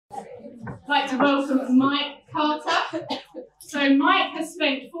to welcome Mike Carter. So Mike has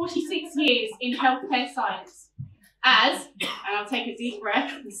spent 46 years in healthcare science as, and I'll take a deep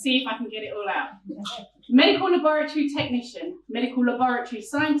breath and see if I can get it all out, medical laboratory technician, medical laboratory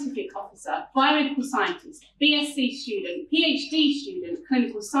scientific officer, biomedical scientist, BSc student, PhD student,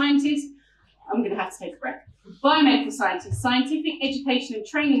 clinical scientist, I'm going to have to take a breath, biomedical scientist, scientific education and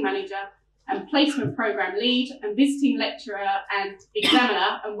training manager, and placement program lead, and visiting lecturer and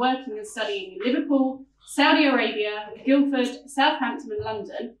examiner, and working and studying in Liverpool, Saudi Arabia, Guildford, Southampton and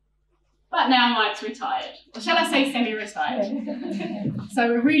London. But now Mike's retired, or shall I say semi-retired. So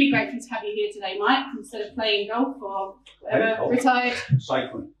we're really grateful to have you here today, Mike, instead of playing golf or whatever, retired.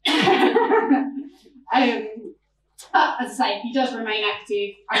 Cycling. But as I say, he does remain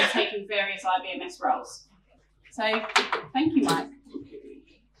active, undertaking various IBMS roles. So thank you, Mike.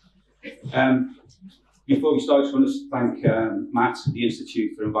 Before we start, I just want to thank Matt, the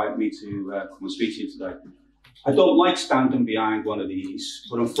Institute, for inviting me to come and speak to you today. I don't like standing behind one of these,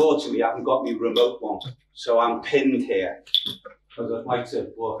 but unfortunately I haven't got my remote one, so I'm pinned here because I'd like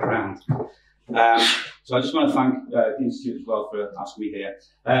to walk around. So I just want to thank the Institute as well for asking me here.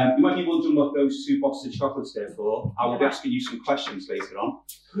 You might be wondering what those 2 boxes of chocolates there for. I will be asking you some questions later on.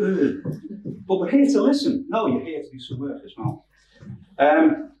 But we're here to listen. No, you're here to do some work as well.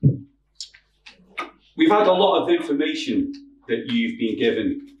 We've had a lot of information that you've been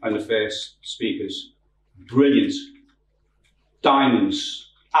given on the first speakers. Brilliant.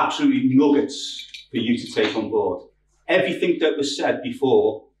 Diamonds. Absolutely nuggets for you to take on board. Everything that was said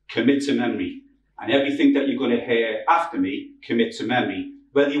before, commit to memory. And everything that you're going to hear after me, commit to memory.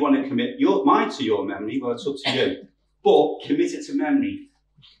 Whether you want to commit your mind to your memory, well, it's up to you. But commit it to memory.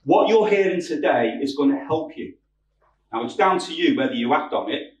 What you're hearing today is going to help you. Now, it's down to you whether you act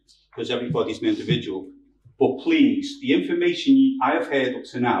on it, because everybody's an individual. But please, the information I have heard up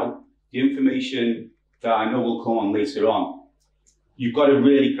to now, the information that I know will come on later on, you've got to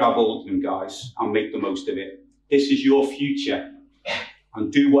really grab hold of them, guys, and make the most of it. This is your future.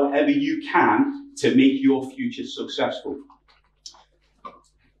 And do whatever you can to make your future successful.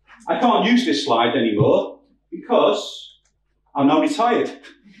 I can't use this slide anymore because I'm now retired.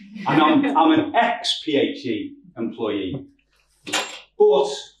 And I'm an ex-PhD employee. But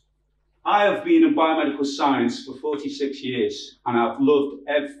I have been in biomedical science for 46 years and I've loved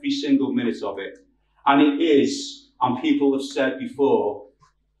every single minute of it. And it is, and people have said before,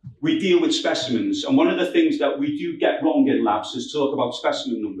 we deal with specimens. And one of the things that we do get wrong in labs is talk about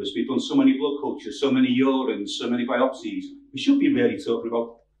specimen numbers. We've done so many blood cultures, so many urines, so many biopsies. We should be really talking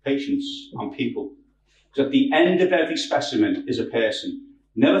about patients and people. Because at the end of every specimen is a person.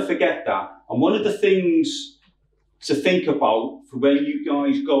 Never forget that. And one of the things to think about for when you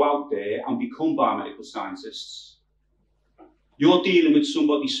guys go out there and become biomedical scientists, you're dealing with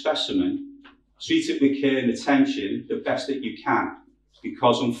somebody's specimen, treat it with care and attention the best that you can.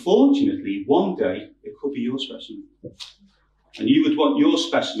 Because unfortunately, one day, it could be your specimen. And you would want your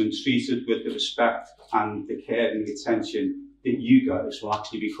specimen treated with the respect and the care and the attention that you guys will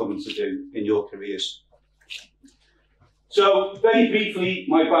actually be coming to do in your careers. So, very briefly,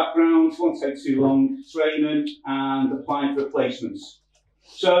 my background, won't take too long, training and applying for placements.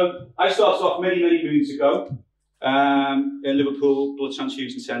 So, I started off many, many moons ago in Liverpool Blood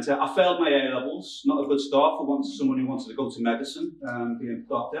Transfusion Centre. I failed my A-levels, not a good start for someone who wanted to go to medicine, being a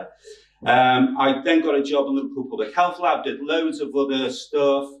doctor. I then got a job in Liverpool Public Health Lab, did loads of other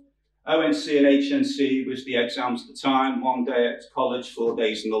stuff. ONC and HNC was the exams at the time, 1 day at college, 4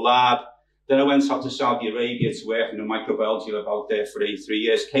 days in the lab. Then I went out to Saudi Arabia to work in a microbiology lab out there for 3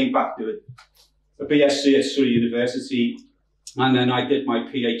 years, came back to a BSc at Surrey University, and then I did my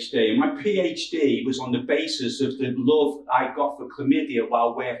PhD. And my PhD was on the basis of the love I got for chlamydia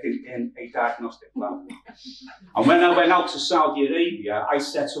while working in a diagnostic lab. And when I went out to Saudi Arabia, I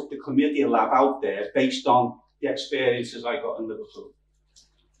set up the chlamydia lab out there based on the experiences I got in Liverpool.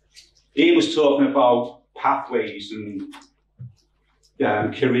 He was talking about pathways and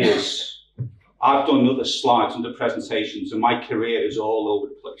careers. I've done other slides, other presentations, and my career is all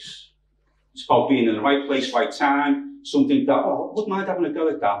over the place. It's about being in the right place, right time, something that, oh, I wouldn't mind having a go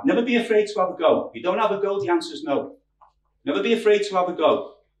at that. Never be afraid to have a go. If you don't have a go, the answer is no. Never be afraid to have a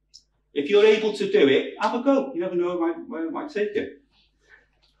go. If you're able to do it, have a go. You never know where it might take you.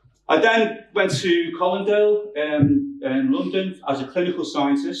 I then went to Colindale in London as a clinical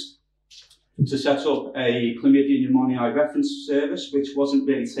scientist to set up a chlamydia pneumoniae reference service, which wasn't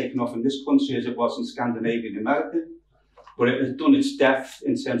really taken off in this country as it was in Scandinavia and America. But it had done its depth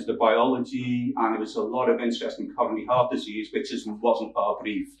in terms of the biology, and there was a lot of interest in coronary heart disease, which wasn't our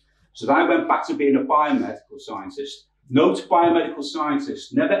brief. So then I went back to being a biomedical scientist, Note biomedical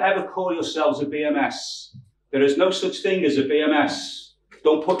scientists, never ever call yourselves a BMS. There is no such thing as a BMS.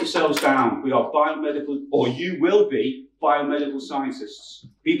 Don't put yourselves down. We are biomedical, or you will be biomedical scientists.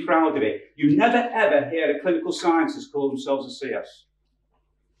 Be proud of it. You never ever hear a clinical scientist call themselves a CS.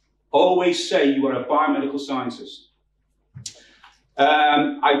 Always say you are a biomedical scientist.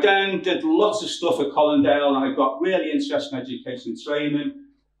 I then did lots of stuff at Colindale, and I got really interested in education and training.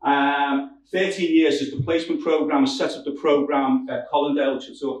 13 years as the placement programme, set up the programme at Colindale, which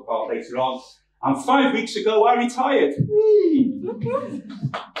we'll talk about later on. And 5 weeks ago, I retired. And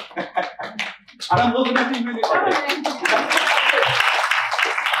I'm loving every minute of it.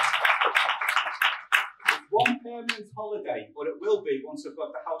 One permanent holiday, but it will be once I've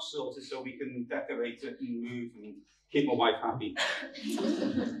got the house sorted so we can decorate it and move and keep my wife happy.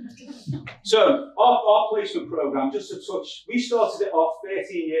 So, our placement programme, just to touch, we started it off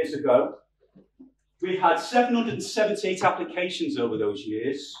 13 years ago. We've had 778 applications over those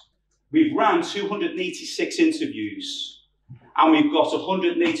years. We've ran 286 interviews, and we've got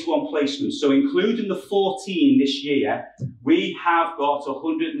 181 placements. So including the 14 this year, we have got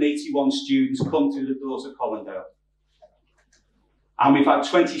 181 students come through the doors of Colindale. And we've had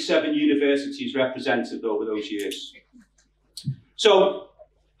 27 universities represented over those years. So,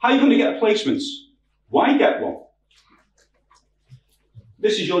 how are you going to get placements? Why get one?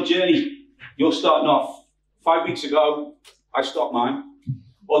 This is your journey. You're starting off. 5 weeks ago, I stopped mine.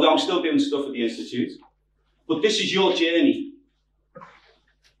 Although I'm still doing stuff at the Institute. But this is your journey.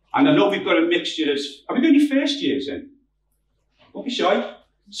 And I know we've got a mixture of... Have we got any first years in? Don't be shy.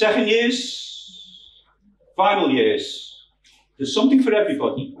 Second years, final years. There's something for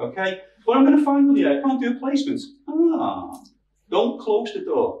everybody, okay? But I'm in a final year, I can't do a placement. Don't close the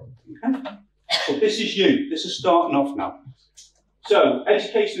door, okay? But this is you. This is starting off now. So,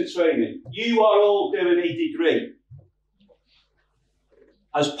 education and training. You are all doing a degree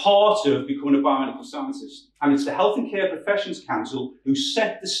as part of becoming a biomedical scientist. And it's the Health and Care Professions Council who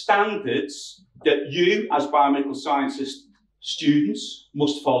set the standards that you, as biomedical scientist students,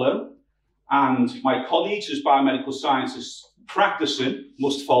 must follow. And my colleagues as biomedical scientists practicing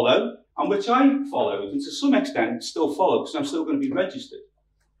must follow, and which I followed, and to some extent still follow, because I'm still going to be registered.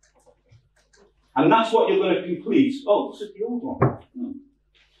 And that's what you're going to complete. Oh, this is the old one.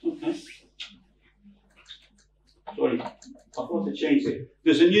 Okay. Sorry, I thought to change it.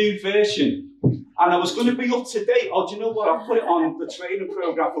 There's a new version, and I was going to be up to date. Oh, do you know what? I put it on the training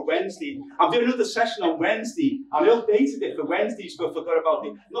programme for Wednesday. I'm doing another session on Wednesday, and I updated it for Wednesdays, but forgot about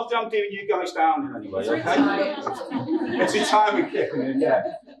it. Not that I'm doing you guys down in any way, okay? It's retirement kicking in,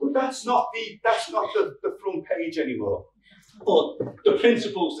 yeah. But that's not the front page anymore. But the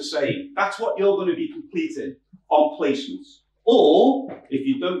principle's the same. That's what you're going to be completing on placements. Or, if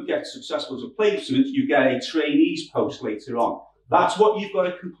you don't get successful as a placement, you get a trainee's post later on. That's what you've got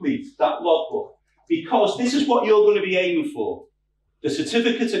to complete, that logbook. Because this is what you're going to be aiming for. The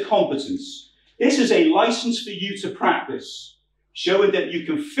certificate of competence. This is a license for you to practice, showing that you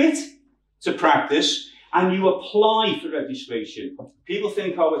can fit to practice and you apply for registration. People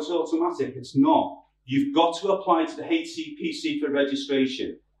think, oh, it's automatic. It's not. You've got to apply to the HCPC for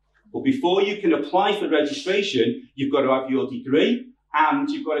registration. But before you can apply for registration, you've got to have your degree and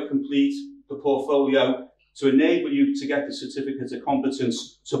you've got to complete the portfolio to enable you to get the certificate of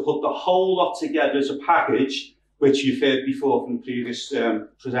competence, to put the whole lot together as a package, which you've heard before from previous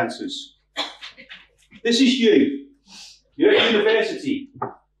presenters. This is you. You're at university.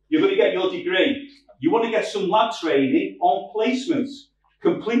 You're going to get your degree. You want to get some lab training on placements.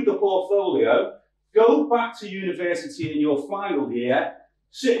 Complete the portfolio. Go back to university in your final year,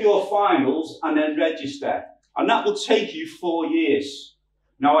 sit your finals, and then register. And that will take you 4 years.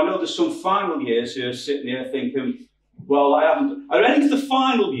 Now, I know there's some final years who are sitting here thinking, well, I haven't, at any of the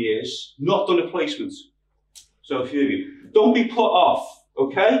final years, not done a placement. So a few of you. Don't be put off,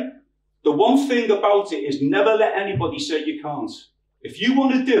 okay? The one thing about it is never let anybody say you can't. If you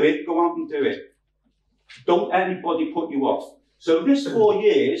want to do it, go out and do it. Don't anybody put you off. So this 4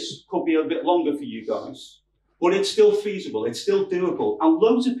 years could be a bit longer for you guys, but it's still feasible, it's still doable, and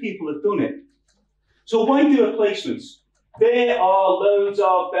loads of people have done it. So why do a placement? There are loads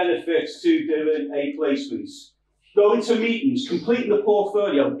of benefits to doing a placement. Going to meetings, completing the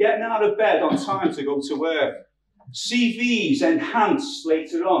portfolio, getting out of bed on time to go to work. CVs enhanced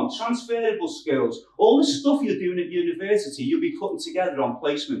later on, transferable skills, all the stuff you're doing at university, you'll be putting together on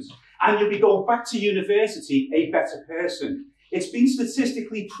placements. And you'll be going back to university a better person. It's been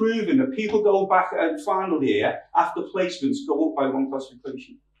statistically proven that people going back at final year after placements go up by 1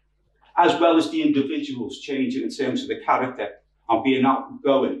 classification, as well as the individuals changing in terms of the character and being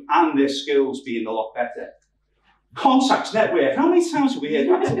outgoing and their skills being a lot better. Contacts, network. How many times have we heard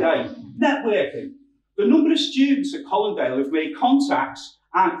that today? Networking. The number of students at Collindale who've made contacts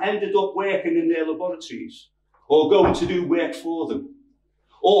and ended up working in their laboratories, or going to do work for them,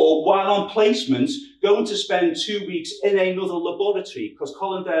 or while on placements, going to spend 2 weeks in another laboratory, because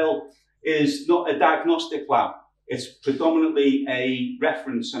Collindale is not a diagnostic lab. It's predominantly a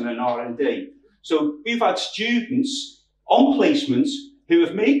reference and an R&D. So we've had students on placements who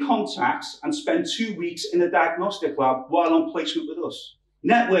have made contacts and spent 2 weeks in a diagnostic lab while on placement with us.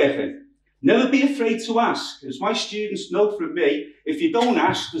 Networking. Never be afraid to ask. As my students know from me, if you don't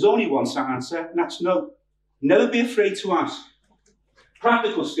ask, there's only one answer, and that's no. Never be afraid to ask.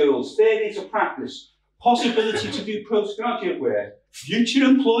 Practical skills, 30 days of practice, possibility to do postgraduate work, future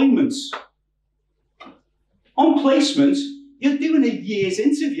employment. On placement, you're doing a year's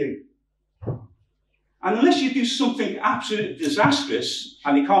interview. And unless you do something absolutely disastrous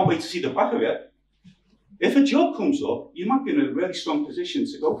and you can't wait to see the back of it, if a job comes up, you might be in a really strong position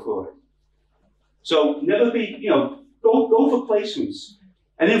to go for it. So never be, go for placements.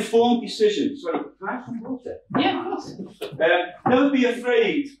 An informed decision. Sorry, can I have some water? Yeah, of course. Never be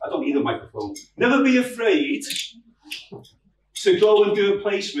afraid. I don't need a microphone. Never be afraid to go and do a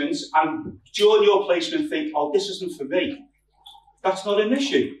placement and during your placement think, oh, this isn't for me. That's not an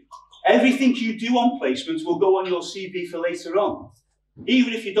issue. Everything you do on placements will go on your CV for later on,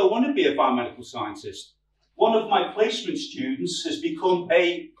 even if you don't want to be a biomedical scientist. One of my placement students has become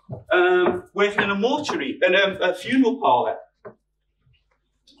working in a mortuary, in a funeral parlour.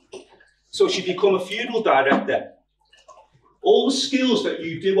 So she's become a funeral director. All the skills that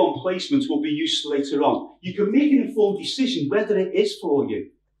you do on placements will be useful later on. You can make an informed decision whether it is for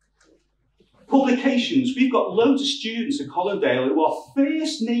you. Publications. We've got loads of students at Collindale who are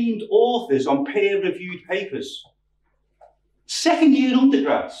first named authors on peer-reviewed papers. Second-year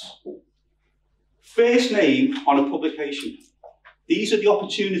undergrads. First name on a publication. These are the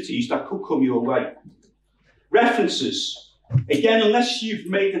opportunities that could come your way. References. Again, unless you've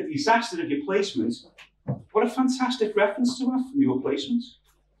made a disaster of your placement, what a fantastic reference to have from your placement.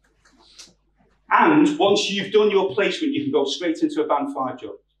 And once you've done your placement, you can go straight into a Band 5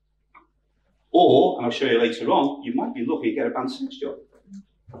 job. Or, and I'll show you later on, you might be lucky to get a Band 6 job.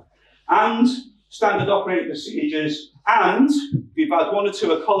 And standard operating procedures, and we've had one or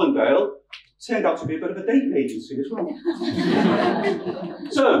two at Collindale, turned out to be a bit of a dating agency as well.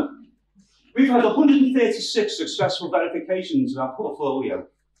 So, we've had 136 successful verifications in our portfolio.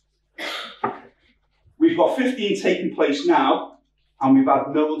 We've got 15 taking place now, and we've had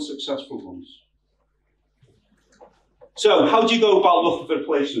no unsuccessful ones. So, how do you go about looking for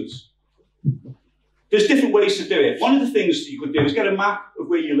placements? There's different ways to do it. One of the things that you could do is get a map of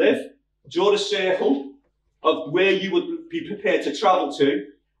where you live, draw a circle of where you would be prepared to travel to,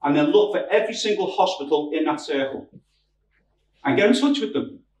 and then look for every single hospital in that circle. And get in touch with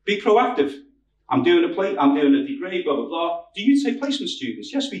them. Be proactive. I'm doing a degree, blah, blah, blah. Do you take placement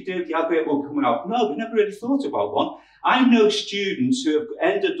students? Yes, we do. The advert won't come out. No, we never really thought about one. I know students who have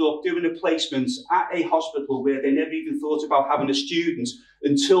ended up doing a placement at a hospital where they never even thought about having a student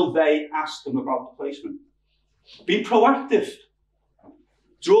until they asked them about the placement. Be proactive.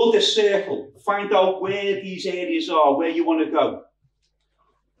 Draw this circle. Find out where these areas are, where you want to go.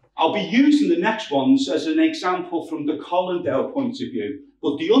 I'll be using the next ones as an example from the Collindale point of view,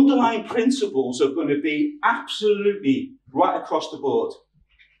 but the underlying principles are going to be absolutely right across the board.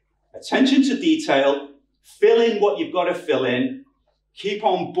 Attention to detail, fill in what you've got to fill in, keep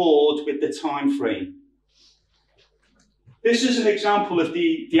on board with the time frame. This is an example of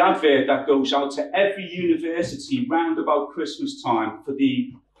the advert that goes out to every university round about Christmas time for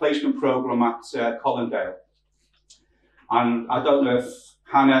the placement programme at Collindale. And I don't know if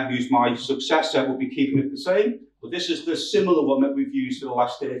Hannah, who's my successor, will be keeping it the same, but this is the similar one that we've used for the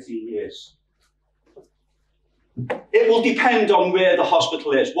last 13 years. It will depend on where the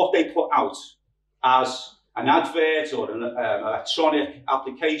hospital is, what they put out as an advert or an electronic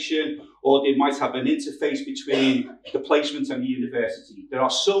application, or they might have an interface between the placement and the university. There are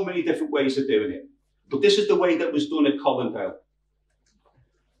so many different ways of doing it, but this is the way that was done at Collindale.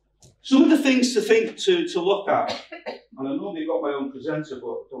 Some of the things to look at, and I normally got my own presenter,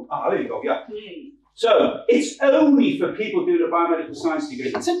 but there you go, yeah. So, it's only for people doing a biomedical science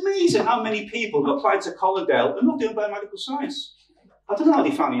degree. It's amazing how many people have applied to Collindale and not doing biomedical science. I don't know how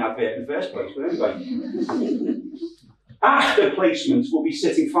they found the advert in the first place, but anyway. After placements, we'll be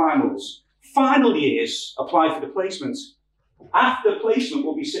sitting finals. Final years apply for the placements. After placement,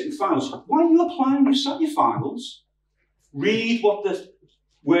 we'll be sitting finals. Why are you applying? You've sat your finals. Read what the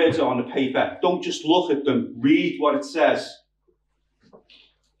words are on the paper. Don't just look at them. Read what it says.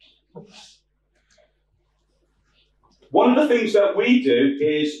 One of the things that we do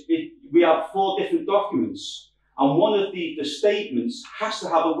is we have 4 different documents, and one of the statements has to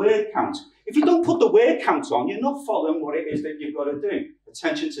have a word count. If you don't put the word count on, you're not following what it is that you've got to do.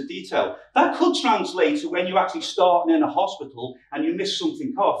 Attention to detail. That could translate to when you're actually starting in a hospital and you miss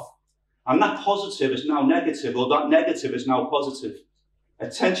something off. And that positive is now negative, or that negative is now positive.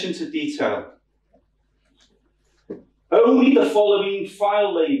 Attention to detail. Only the following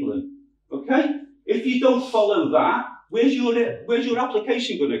file labeling. Okay? If you don't follow that, where's your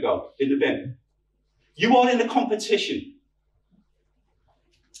application going to go? In the bin. You are in a competition.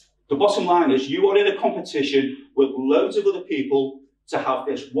 The bottom line is you are in a competition with loads of other people to have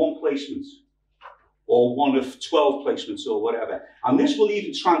this one placement, or one of 12 placements, or whatever. And this will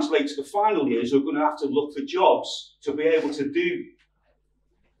even translate to the final years who are going to have to look for jobs to be able to do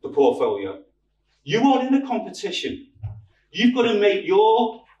the portfolio. You are in a competition. You've got to make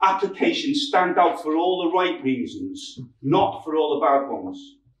your application stand out for all the right reasons, not for all the bad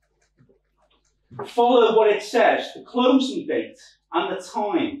ones. Follow what it says, the closing date and the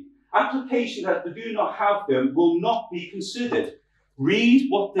time. Applications that do not have them will not be considered. Read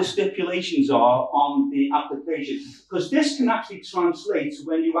what the stipulations are on the application, because this can actually translate to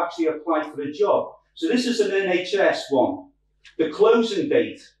when you actually apply for a job. So this is an NHS one. The closing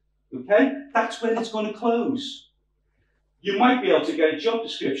date, okay? That's when it's going to close. You might be able to get a job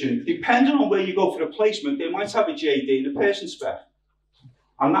description. Depending on where you go for a placement, they might have a JD and a person spec.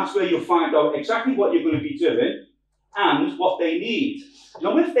 And that's where you'll find out exactly what you're going to be doing and what they need.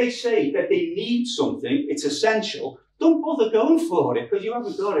 Now, if they say that they need something, it's essential, don't bother going for it because you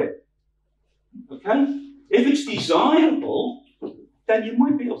haven't got it. Okay? If it's desirable, then you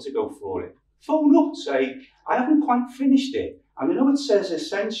might be able to go for it. Phone up, say, I haven't quite finished it. And I know it says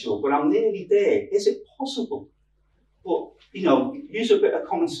essential, but I'm nearly there. Is it possible? But, you know, use a bit of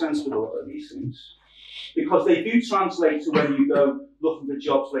common sense with a lot of these things. Because they do translate to when you go looking for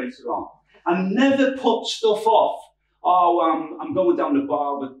jobs later on. And never put stuff off. Oh, I'm going down the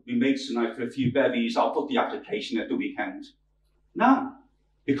bar with my mates tonight for a few bevies. I'll put the application at the weekend. No,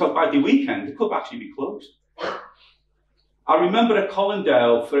 because by the weekend, it could actually be closed. I remember at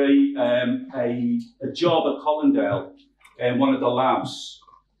Colindale for a job at Colindale in one of the labs.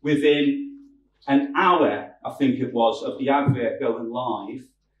 Within an hour, I think it was, of the advert going live,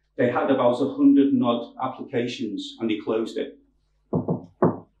 they had about 100 and odd applications and they closed it.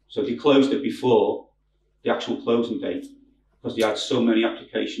 So they closed it before the actual closing date because they had so many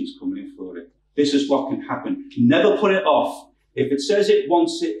applications coming in for it. This is what can happen. Never put it off. If it says it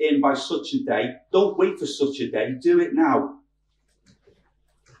wants it in by such a day, don't wait for such a day. Do it now.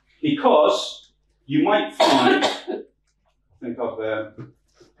 Because you might find, I think I've done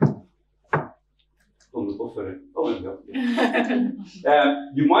the buffer. Oh, there we go. Yeah.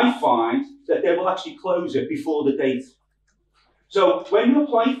 You might find that they will actually close it before the date. So when you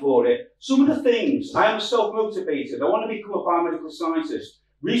apply for it, some of the things, I am self-motivated, I want to become a biomedical scientist,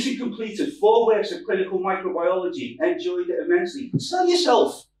 recently completed 4 works of clinical microbiology, enjoyed it immensely. Sell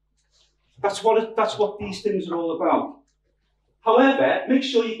yourself. That's what these things are all about. However, make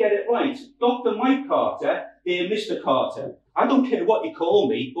sure you get it right. Dr. Mike Carter, dear Mr. Carter, I don't care what you call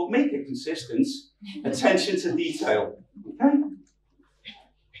me, but make it consistent. Attention to detail. Okay?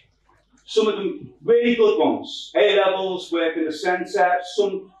 Some of them really good ones. A-levels, work in the centre,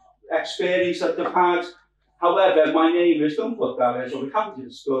 some experience that they've had. However, my name is, don't put that as, or we haven't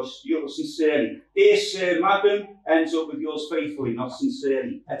discussed, yours sincerely. Dear Sir, Madam, ends up with yours faithfully, not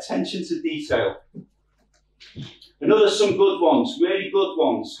sincerely. Attention to detail. Another, some good ones, really good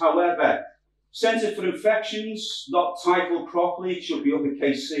ones. However, Centre for Infections, not titled properly, it should be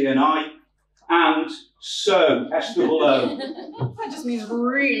uppercase C and I. And so, S-double-O. That just means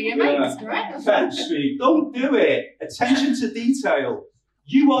really amazed, right? Thanks, Steve. Don't do it. Attention to detail.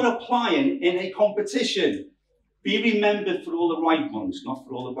 You are applying in a competition. Be remembered for all the right ones, not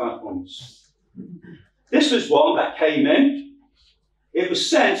for all the bad ones. This was one that came in. It was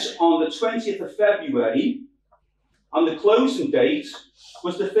sent on the 20th of February, and the closing date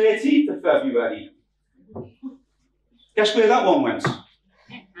was the 13th of February. Guess where that one went?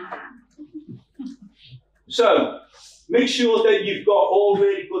 So, make sure that you've got all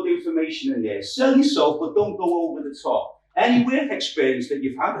really good information in there. Sell yourself, but don't go over the top. Any work experience that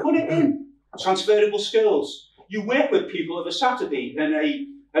you've had, put it in. Transferable skills. You work with people of a Saturday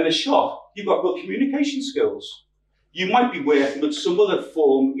in a shop. You've got good communication skills. You might be working with some other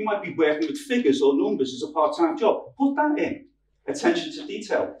form. You might be working with figures or numbers as a part-time job. Put that in. Attention to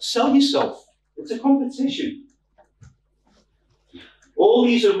detail. Sell yourself. It's a competition. All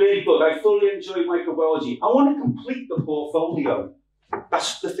these are really good. I fully enjoy microbiology. I want to complete the portfolio.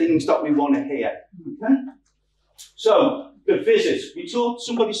 That's the things that we want to hear. Okay? So, the visit.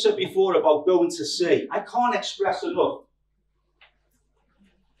 Somebody said before about going to see. I can't express enough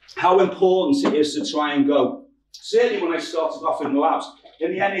how important it is to try and go. Certainly when I started off in the labs,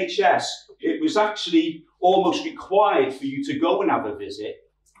 in the NHS, it was actually almost required for you to go and have a visit.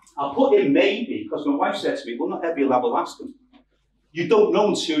 I'll put in maybe, because my wife said to me, well, not every lab will ask them. You don't know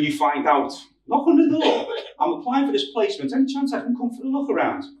until you find out. Knock on the door. I'm applying for this placement. Any chance I can come for a look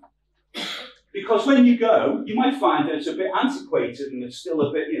around? Because when you go, you might find that it's a bit antiquated and it's still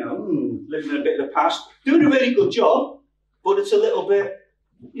a bit, living in a bit of the past. Doing a really good job, but it's a little bit,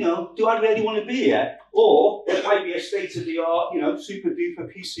 do I really want to be here? Or it might be a state-of-the-art, super duper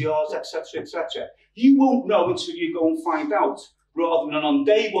PCRs, etc., etc. You won't know until you go and find out, rather than on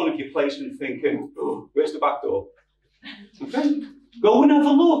day one of your placement thinking, oh, where's the back door? Okay? Go and have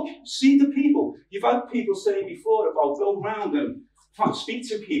a look. See the people. You've had people say before about go around and try and speak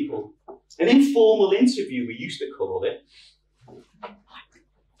to people. An informal interview, we used to call it.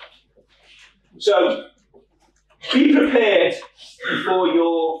 So, be prepared for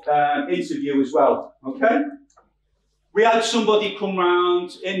your interview as well, okay? We had somebody come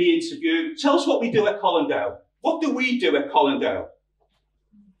round in the interview. Tell us what we do at Colindale. What do we do at Colindale?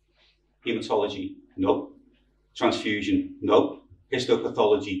 Haematology? No. Transfusion? No.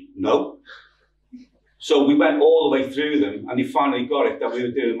 Histopathology? No. So we went all the way through them, and they finally got it that we were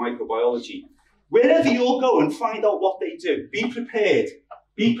doing microbiology. Wherever you're going, find out what they do. Be prepared.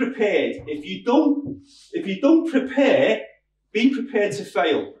 Be prepared. If you don't prepare, be prepared to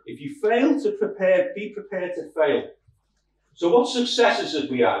fail. If you fail to prepare, be prepared to fail. So what successes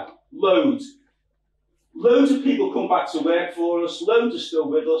have we had? Loads. Loads of people come back to work for us. Loads are still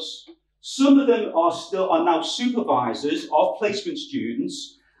with us. Some of them are now supervisors of placement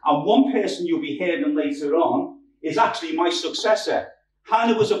students. And one person you'll be hearing later on is actually my successor.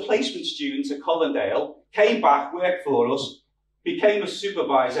 Hannah was a placement student at Colindale, came back, worked for us, became a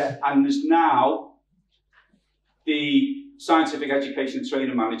supervisor, and is now the scientific education and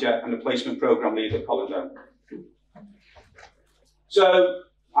training manager and the placement program leader at Colindale. So,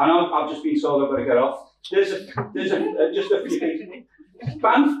 I know I've just been told I've got to get off. There's just a few things.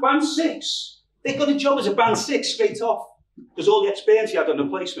 Band 6. They got a job as a band 6 straight off. Because all the experience he had on the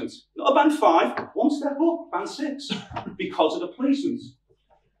placements. Not a band 5, one step up, band 6. Because of the placements.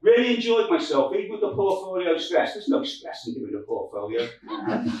 Really enjoyed myself, even with the portfolio stress. There's no stress in doing a portfolio.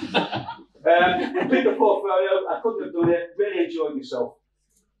 Complete the portfolio, I couldn't have done it. Really enjoyed myself.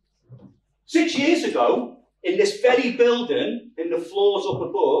 6 years ago, in this very building, in the floors up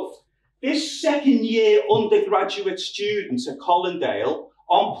above, this second year undergraduate student at Colindale,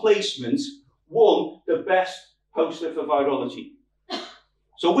 on placement, won the best poster for virology.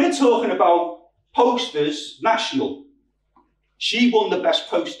 So we're talking about posters national. She won the best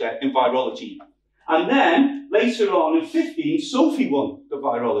poster in virology. And then, later on in 15, Sophie won the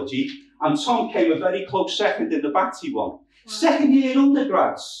virology, and Tom came a very close second in the BACTI one. Second year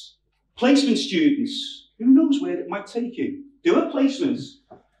undergrads, placement students, who knows where it might take you? Do a placement.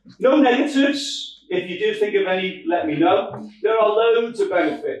 No negatives. If you do think of any, let me know. There are loads of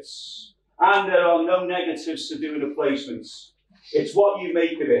benefits, and there are no negatives to doing a placement. It's what you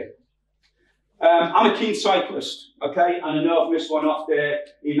make of it. I'm a keen cyclist, okay, and I know I've missed one off there.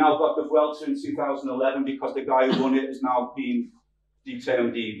 He now got the Vuelta in 2011 because the guy who won it has now been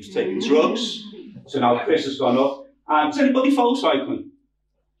determined he was taking drugs. So now Chris has gone up. Does anybody follow cycling?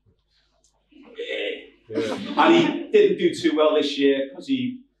 Yeah. And he didn't do too well this year because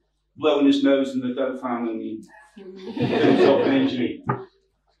he blown his nose in the Dauphin and he did himself an injury.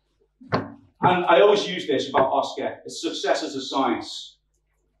 And I always use this about Oscar. It's success as a science.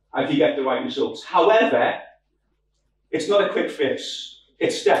 If you get the right results. However, it's not a quick fix.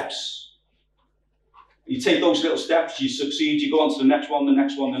 It's steps. You take those little steps, you succeed, you go on to the next one, the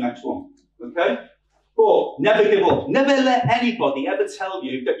next one, the next one. Okay? But never give up. Never let anybody ever tell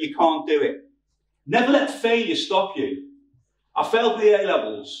you that you can't do it. Never let failure stop you. I failed the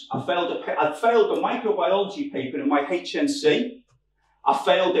A-levels. I failed a microbiology paper in my HNC. I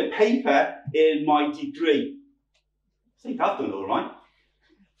failed a paper in my degree. I think I've done all right.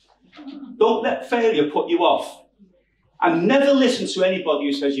 Don't let failure put you off. And never listen to anybody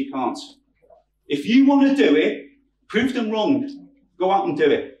who says you can't. If you want to do it, prove them wrong. Go out and do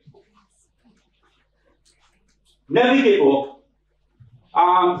it. Never give up.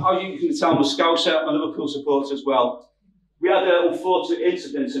 As you can tell, I'm a Scouser and Liverpool supporter as well. We had an unfortunate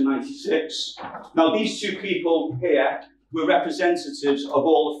incident in '96. Now, these two people here were representatives of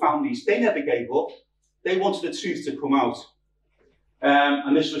all the families. They never gave up. They wanted the truth to come out.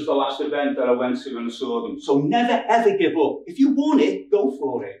 And this was the last event that I went to and I saw them. So never ever give up. If you want it, go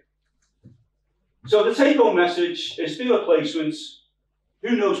for it. So the take-home message is do a placement.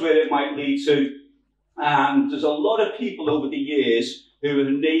 Who knows where it might lead to? And there's a lot of people over the years who have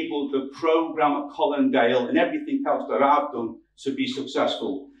enabled the programme at Colindale and everything else that I've done to be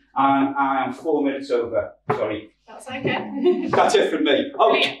successful. And I am 4 minutes over. Sorry. That's okay. That's it from me.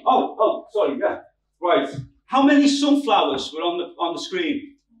 Oh, sorry, yeah. Right. How many sunflowers were on the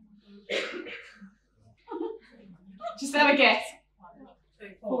screen? Just have a guess.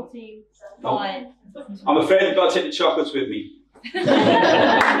 14. No. I'm afraid I've got to take the chocolates with me.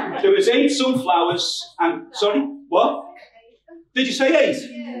 There was 8 sunflowers and, sorry, what? Did you say 8?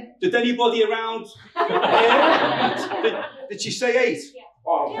 Yeah. Did anybody around here? Did she say 8? Yeah.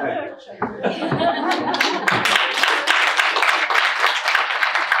 Oh, okay.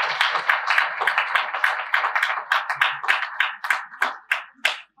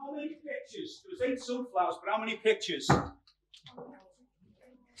 How many pictures? There was 8 sunflowers, but how many pictures?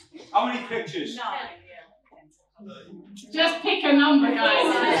 How many pictures? 9. Just pick a number, guys.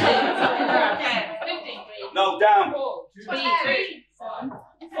 15. No, down. 4. 23.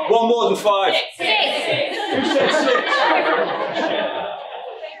 1 more than 5. 6. Who said 6?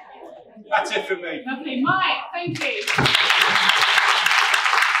 That's it from me. Lovely. Mike, thank you.